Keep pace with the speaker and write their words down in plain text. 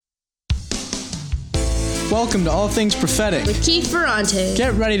Welcome to All Things Prophetic with Keith Ferrante.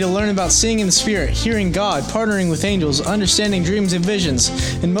 Get ready to learn about seeing in the Spirit, hearing God, partnering with angels, understanding dreams and visions,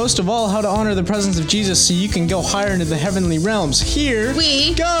 and most of all, how to honor the presence of Jesus so you can go higher into the heavenly realms. Here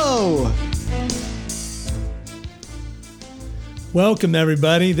we go! Welcome,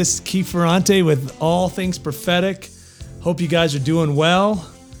 everybody. This is Keith Ferrante with All Things Prophetic. Hope you guys are doing well.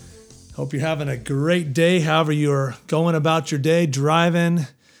 Hope you're having a great day, however you're going about your day, driving,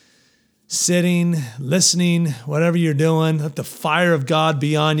 sitting, listening, whatever you're doing. Let the fire of God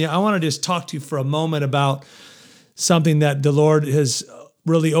be on you. I want to just talk to you for a moment about something that the Lord has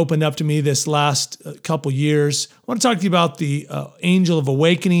really opened up to me this last couple years. I want to talk to you about the angel of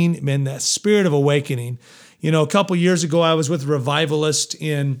awakening and the spirit of awakening. You know, a couple years ago, I was with a revivalist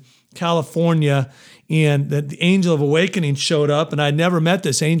in California, and the angel of awakening showed up, and I'd never met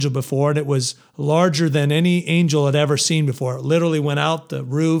this angel before, and it was larger than any angel I'd ever seen before. It literally went out the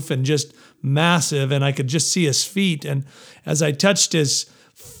roof and just massive, and I could just see his feet. And as I touched his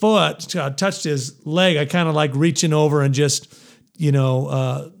foot, touched his leg, I kind of like reaching over and just,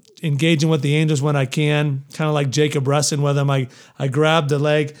 engaging with the angels when I can, kind of like Jacob wrestling with them. I grabbed the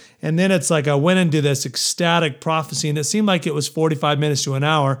leg, and then it's like I went into this ecstatic prophecy, and it seemed like it was 45 minutes to an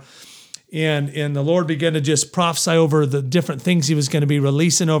hour. And the Lord began to just prophesy over the different things he was going to be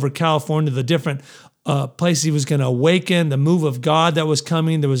releasing over California, the different places he was going to awaken, the move of God that was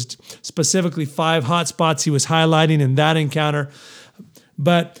coming. There was specifically 5 hot spots he was highlighting in that encounter.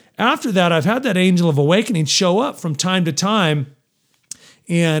 But after that, I've had that angel of awakening show up from time to time,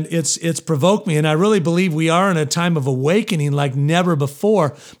 and it's provoked me. And I really believe we are in a time of awakening like never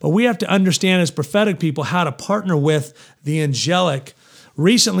before. But we have to understand as prophetic people how to partner with the angelic.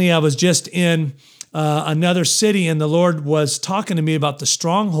 Recently, I was just in another city, and the Lord was talking to me about the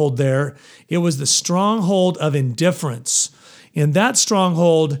stronghold there. It was the stronghold of indifference. In that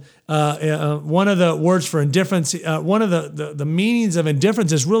stronghold, one of the words for indifference, one of the meanings of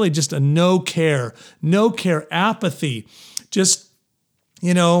indifference is really just a no care, apathy. Just,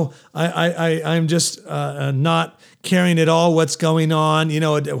 I'm just not caring at all what's going on.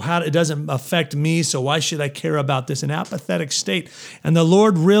 It doesn't affect me, so why should I care about this? An apathetic state. And the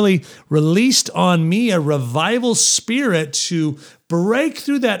Lord really released on me a revival spirit to break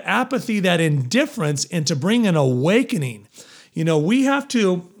through that apathy, that indifference, and to bring an awakening. We have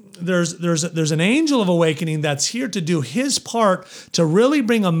to. There's an angel of awakening that's here to do his part to really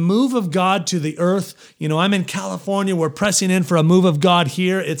bring a move of God to the earth. I'm in California. We're pressing in for a move of God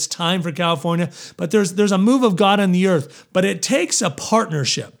here. It's time for California. But there's a move of God on the earth. But it takes a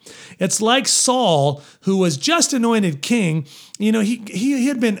partnership. It's like Saul, who was just anointed king. He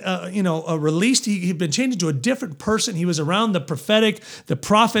had been, released. He had been changed into a different person. He was around the prophetic, the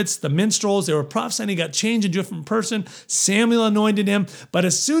prophets, the minstrels. They were prophesying. He got changed into a different person. Samuel anointed him. But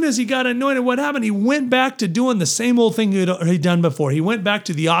as soon as he got anointed, what happened? He went back to doing the same old thing he'd done before. He went back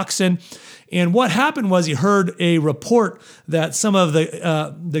to the oxen. And what happened was he heard a report that some of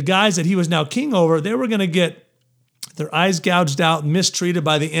the guys that he was now king over, they were going to get their eyes gouged out, mistreated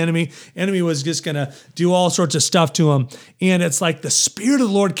by the enemy. Enemy was just going to do all sorts of stuff to him. And it's like the Spirit of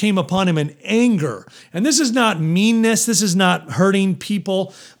the Lord came upon him in anger. And this is not meanness. This is not hurting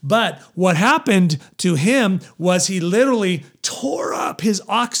people. But what happened to him was he literally tore up his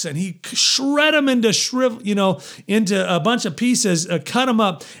oxen. He shred them into into a bunch of pieces, cut them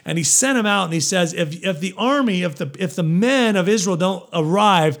up, and he sent them out. And he says, if the army, if the men of Israel don't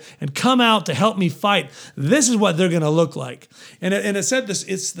arrive and come out to help me fight, this is what they're going to look like. And it said this,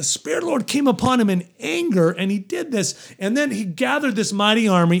 it's the Spirit of the Lord came upon him in anger, and he did this. And then he gathered this mighty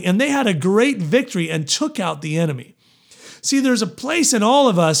army, and they had a great victory and took out the enemy. See, there's a place in all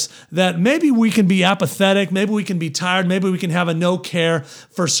of us that maybe we can be apathetic, maybe we can be tired, maybe we can have a no care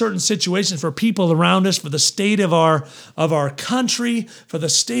for certain situations, for people around us, for the state of our country, for the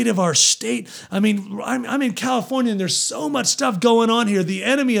state of our state. I mean, I'm in California, and there's so much stuff going on here. The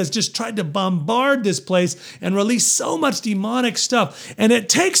enemy has just tried to bombard this place and release so much demonic stuff. And it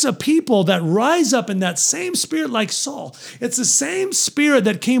takes a people that rise up in that same spirit like Saul. It's the same spirit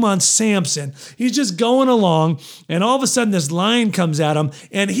that came on Samson. He's just going along, and all of a sudden this lion comes at him,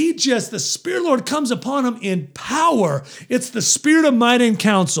 and the Spirit of the Lord comes upon him in power. It's the spirit of might and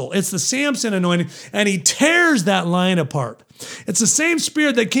counsel. It's the Samson anointing, and he tears that lion apart. It's the same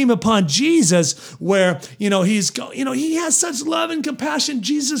spirit that came upon Jesus where, he has such love and compassion.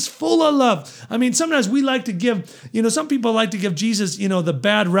 Jesus full of love. I mean, sometimes we like to give, some people like to give Jesus, the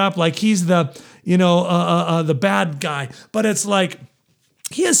bad rap, like he's the bad guy. But it's like,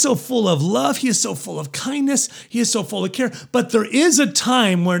 He is so full of love. He is so full of kindness. He is so full of care. But there is a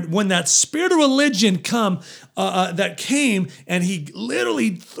time when that spirit of religion that came, and he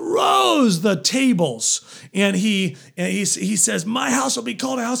literally throws the tables, and he says, "My house will be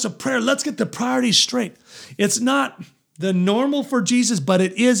called a house of prayer." Let's get the priorities straight. It's not the normal for Jesus, but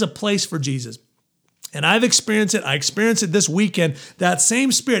it is a place for Jesus. And I've experienced it. I experienced it this weekend. That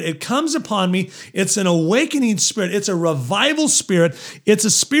same spirit, it comes upon me. It's an awakening spirit. It's a revival spirit. It's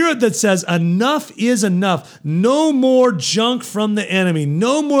a spirit that says enough is enough. No more junk from the enemy.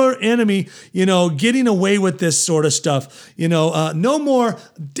 No more enemy, getting away with this sort of stuff. No more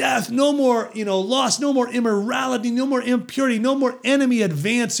death. No more, loss. No more immorality. No more impurity. No more enemy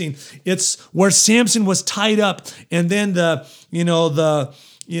advancing. It's where Samson was tied up, and then the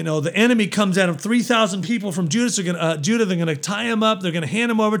enemy comes at him. 3,000 people from Judah, they're going to tie him up. They're going to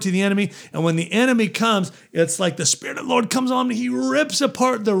hand him over to the enemy. And when the enemy comes, it's like the Spirit of the Lord comes on him. He rips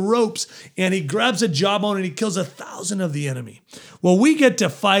apart the ropes, and he grabs a jawbone, and he kills 1,000 of the enemy. Well, we get to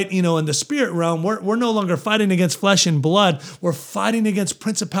fight, in the spirit realm. We're no longer fighting against flesh and blood. We're fighting against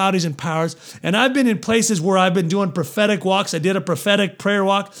principalities and powers. And I've been in places where I've been doing prophetic walks. I did a prophetic prayer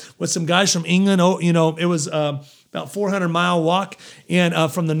walk with some guys from England. It was about 400-mile walk, and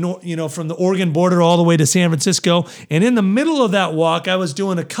from the Oregon border all the way to San Francisco. And in the middle of that walk, I was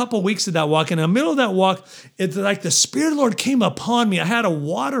doing a couple weeks of that walk. And in the middle of that walk, it's like the Spirit of the Lord came upon me. I had a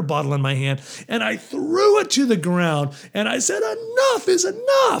water bottle in my hand, and I threw it to the ground, and I said, "Enough is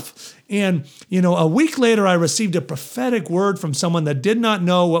enough." And, a week later, I received a prophetic word from someone that did not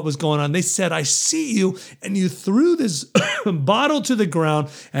know what was going on. They said, "I see you, and you threw this bottle to the ground,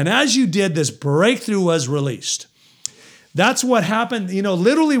 and as you did, this breakthrough was released." That's what happened.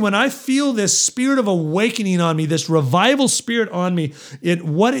 Literally when I feel this spirit of awakening on me, this revival spirit on me,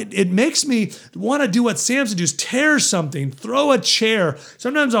 it makes me want to do what Samson does, tear something, throw a chair.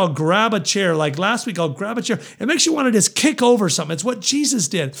 Sometimes I'll grab a chair. Like last week, I'll grab a chair. It makes you want to just kick over something. It's what Jesus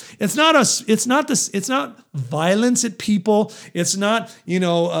did. It's not violence at people. It's not,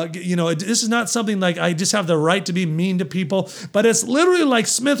 this is not something like I just have the right to be mean to people, but it's literally like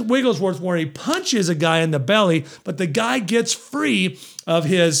Smith Wigglesworth, where he punches a guy in the belly, but the guy gets free of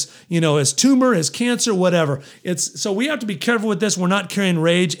his tumor, his cancer, whatever. So we have to be careful with this. We're not carrying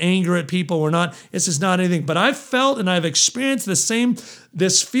rage, anger at people. This is not anything. But I've felt and I've experienced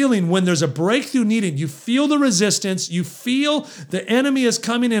this feeling when there's a breakthrough needed. You feel the resistance. You feel the enemy is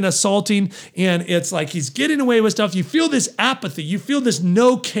coming and assaulting, and it's like he's getting away with stuff. You feel this apathy. You feel this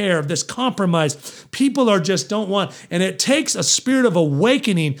no care, this compromise. People are just don't want. And it takes a spirit of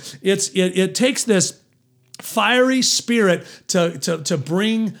awakening. It takes this fiery spirit to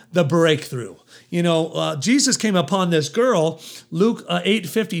bring the breakthrough. Jesus came upon this girl, Luke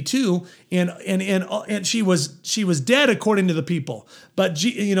 8:52, and she was dead according to the people. But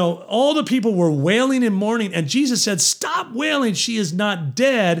all the people were wailing and mourning, and Jesus said, "Stop wailing. She is not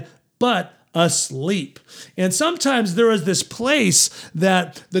dead, but asleep." And sometimes there is this place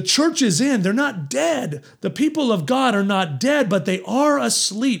that the church is in. They're not dead. The people of God are not dead, but they are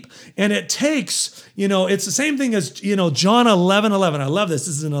asleep. And it takes, it's the same thing as, John 11:11. I love this.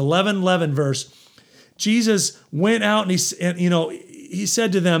 This is an 11:11 verse. Jesus went out and he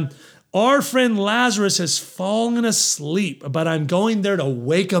said to them, "Our friend Lazarus has fallen asleep, but I'm going there to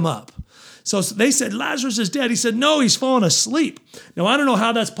wake him up." So they said, "Lazarus is dead." He said, "No, he's fallen asleep." Now, I don't know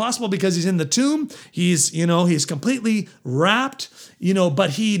how that's possible because he's in the tomb. He's completely wrapped, but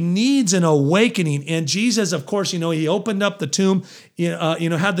he needs an awakening. And Jesus, of course, he opened up the tomb,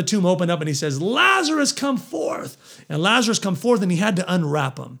 had the tomb opened up, and he says, "Lazarus, come forth." And Lazarus come forth, and he had to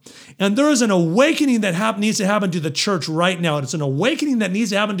unwrap him. And there is an awakening that needs to happen to the church right now. And it's an awakening that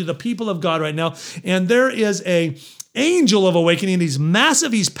needs to happen to the people of God right now. And there is a angel of awakening. He's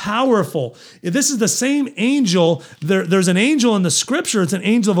massive. He's powerful. This is the same angel. There's an angel in the scripture. It's an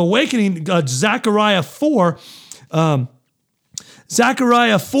angel of awakening. Zechariah 4,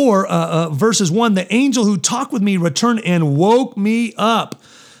 verses 1, "The angel who talked with me returned and woke me up.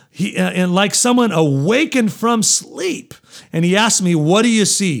 And like someone awakened from sleep. And he asked me, 'What do you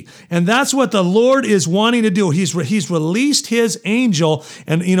see?'" And that's what the Lord is wanting to do. He's released his angel.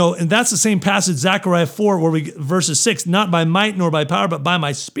 And, and that's the same passage, Zechariah 4, verses 6, "Not by might nor by power, but by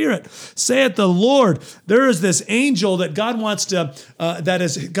my spirit, saith the Lord." There is this angel that God wants to,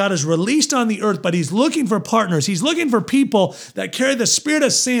 God has released on the earth, but he's looking for partners. He's looking for people that carry the spirit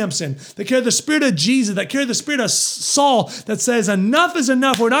of Samson, that carry the spirit of Jesus, that carry the spirit of Saul, that says, enough is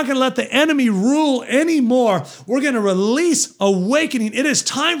enough. We're not going to let the enemy rule anymore. We're going to release release awakening. It is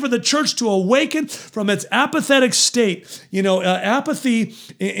time for the church to awaken from its apathetic state. Apathy,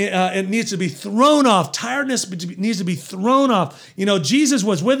 it needs to be thrown off. Tiredness needs to be thrown off. Jesus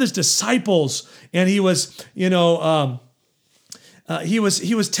was with his disciples, and he was, he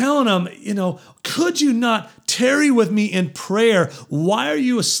was telling them, could you not tarry with me in prayer? Why are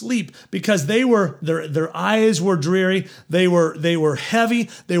you asleep? Because their eyes were dreary. They were heavy.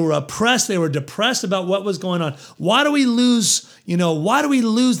 They were oppressed. They were depressed about what was going on. Why do we lose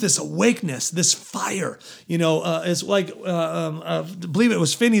this awakeness, this fire? It's like, I believe it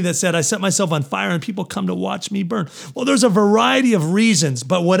was Finney that said, I set myself on fire and people come to watch me burn. Well, there's a variety of reasons,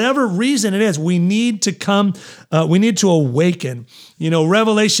 but whatever reason it is, we need to awaken.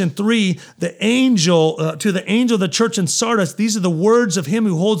 Revelation 3, the angel, to the angel of the church in Sardis, these are the words of him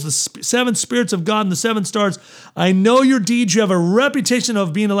who holds the seven spirits of God and the seven stars. I know your deeds. You have a reputation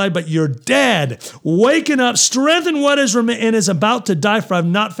of being alive, but you're dead. Waken up, strengthen what is and is about to die, for I have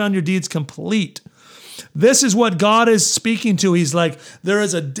not found your deeds complete. This is what God is speaking to. He's like, there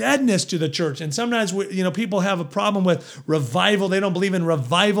is a deadness to the church. And sometimes, people have a problem with revival. They don't believe in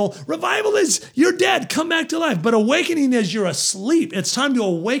revival. Revival is you're dead, come back to life. But awakening is you're asleep. It's time to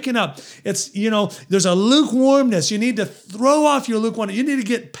awaken up. It's, there's a lukewarmness. You need to throw off your lukewarmness. You need to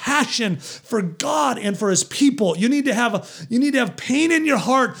get passion for God and for his people. You need to have pain in your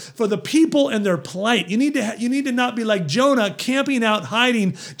heart for the people and their plight. You need to not be like Jonah, camping out,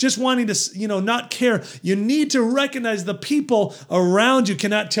 hiding, just wanting to, not care. You need to recognize the people around you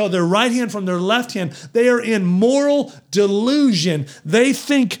cannot tell their right hand from their left hand. They are in moral delusion. They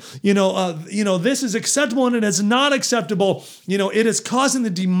think, this is acceptable and it is not acceptable. It is causing the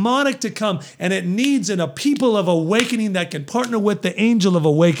demonic to come, and it needs a people of awakening that can partner with the angel of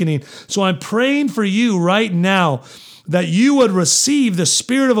awakening. So I'm praying for you right now that you would receive the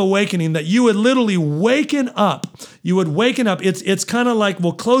spirit of awakening, that you would literally waken up. You would waken up. It's kind of like,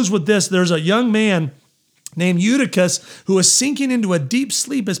 we'll close with this. There's a young man named Eutychus, who was sinking into a deep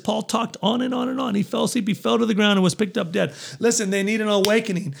sleep as Paul talked on and on and on. He fell asleep, he fell to the ground and was picked up dead. Listen, they need an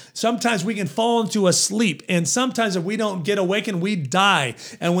awakening. Sometimes we can fall into a sleep, and sometimes if we don't get awakened, we die,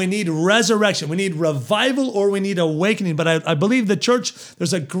 and we need resurrection. We need revival, or we need awakening. But I believe the church,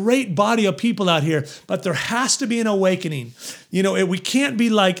 there's a great body of people out here, but there has to be an awakening. We can't be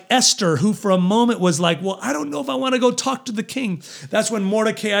like Esther, who for a moment was like, well, I don't know if I want to go talk to the king. That's when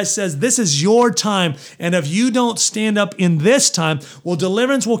Mordecai says, this is your time, and if you don't stand up in this time, well,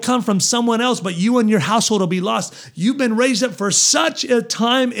 deliverance will come from someone else, but you and your household will be lost. You've been raised up for such a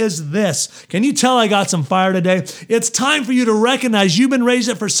time as this. Can you tell I got some fire today? It's time for you to recognize you've been raised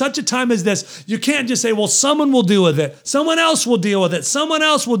up for such a time as this. You can't just say, well, someone will deal with it. Someone else will deal with it. Someone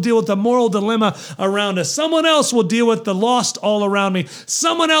else will deal with the moral dilemma around us. Someone else will deal with the lost all around me.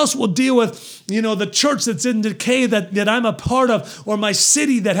 Someone else will deal with, the church that's in decay that I'm a part of, or my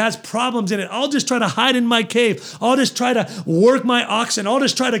city that has problems in it. I'll just try to hide in my cave. I'll just try to work my oxen. I'll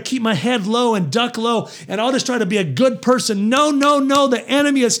just try to keep my head low and duck low, and I'll just try to be a good person. No. The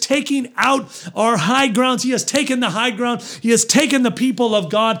enemy is taking out our high grounds. He has taken the high ground. He has taken the people of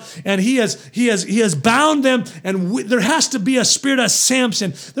God, and he has bound them. And there has to be a spirit of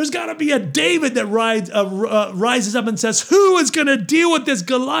Samson. There's got to be a David that rises up and says, who is going to deal with this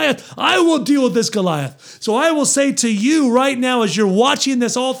Goliath? I will deal with this Goliath. So I will say to you right now, as you're watching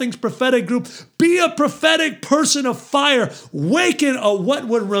this All Things Prophetic group, be a prophetic person of fire. Awaken what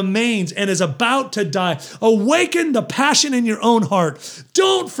remains and is about to die. Awaken the passion in your own heart.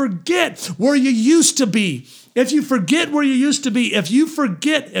 Don't forget where you used to be. If you forget where you used to be, if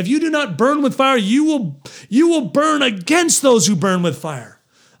you do not burn with fire, you will burn against those who burn with fire.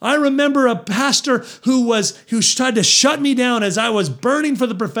 I remember a pastor who tried to shut me down as I was burning for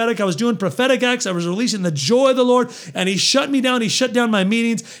the prophetic. I was doing prophetic acts. I was releasing the joy of the Lord, and he shut me down. He shut down my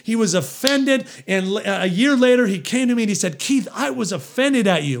meetings. He was offended, and a year later, he came to me and he said, Keith, I was offended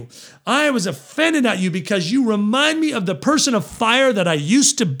at you. I was offended at you because you remind me of the person of fire that I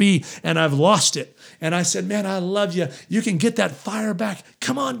used to be, and I've lost it. And I said, man, I love you. You can get that fire back.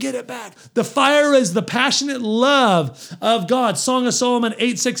 Come on, get it back. The fire is the passionate love of God. Song of Solomon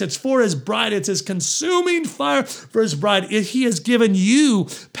 8:6. It's for his bride. It's his consuming fire for his bride. He has given you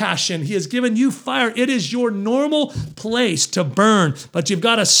passion. He has given you fire. It is your normal place to burn, but you've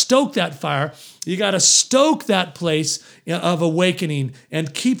got to stoke that fire. You got to stoke that place of awakening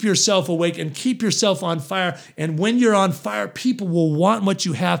and keep yourself awake and keep yourself on fire. And when you're on fire, people will want what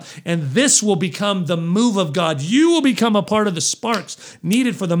you have. And this will become the move of God. You will become a part of the sparks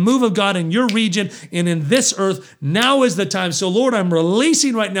needed for the move of God in your region and in this earth. Now is the time. So Lord, I'm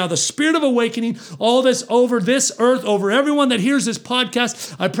releasing right now the spirit of awakening, all this over this earth, over everyone that hears this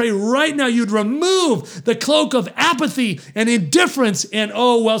podcast. I pray right now you'd remove the cloak of apathy and indifference and,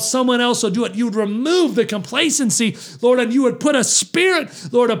 oh, well, someone else will do it. You would remove the complacency, Lord, and you would put a spirit,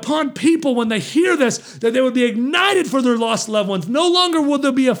 Lord, upon people when they hear this, that they would be ignited for their lost loved ones. No longer will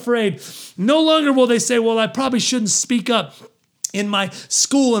they be afraid. No longer will they say, well, I probably shouldn't speak up in my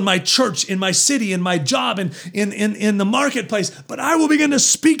school, in my church, in my city, in my job, in the marketplace. But I will begin to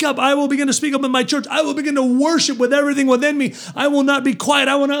speak up. I will begin to speak up in my church. I will begin to worship with everything within me. I will not be quiet.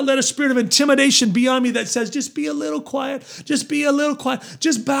 I will not let a spirit of intimidation be on me that says, just be a little quiet. Just be a little quiet.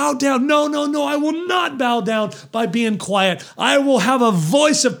 Just bow down. No. I will not bow down by being quiet. I will have a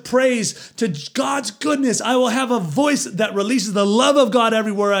voice of praise to God's goodness. I will have a voice that releases the love of God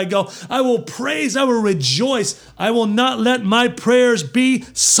everywhere I go. I will praise. I will rejoice. I will not let my prayers be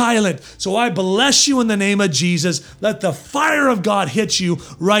silent. So I bless you in the name of Jesus. Let the fire of God hit you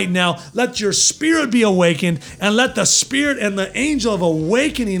right now. Let your spirit be awakened, and let the spirit and the angel of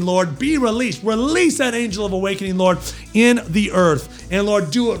awakening, Lord, be released. Release that angel of awakening, Lord, in the earth. And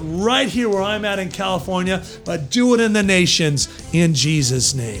Lord, do it right here where I'm at in California, but do it in the nations in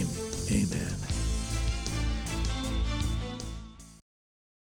Jesus' name. Amen.